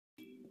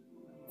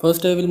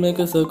First I will make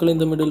a circle in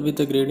the middle with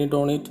a gradient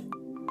on it.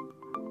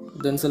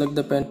 Then select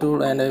the pen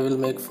tool and I will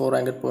make 4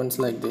 anchor points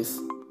like this.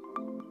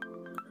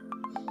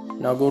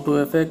 Now go to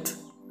Effect,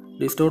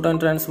 Distort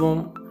and Transform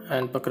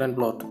and Pucker and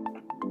Blot.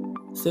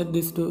 Set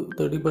this to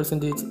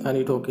 30% and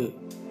hit OK.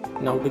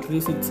 Now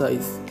decrease its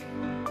size.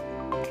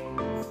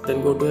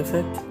 Then go to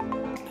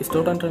Effect,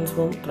 Distort and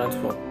Transform.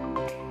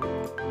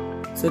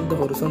 Set the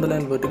horizontal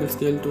and vertical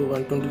scale to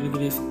 120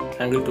 degrees,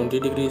 angle 20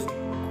 degrees,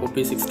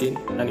 copy 16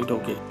 and hit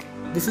OK.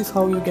 This is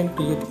how you can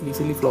create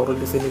easily floral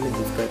design in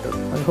Illustrator.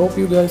 I hope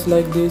you guys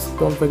like this.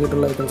 Don't forget to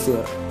like and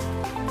share.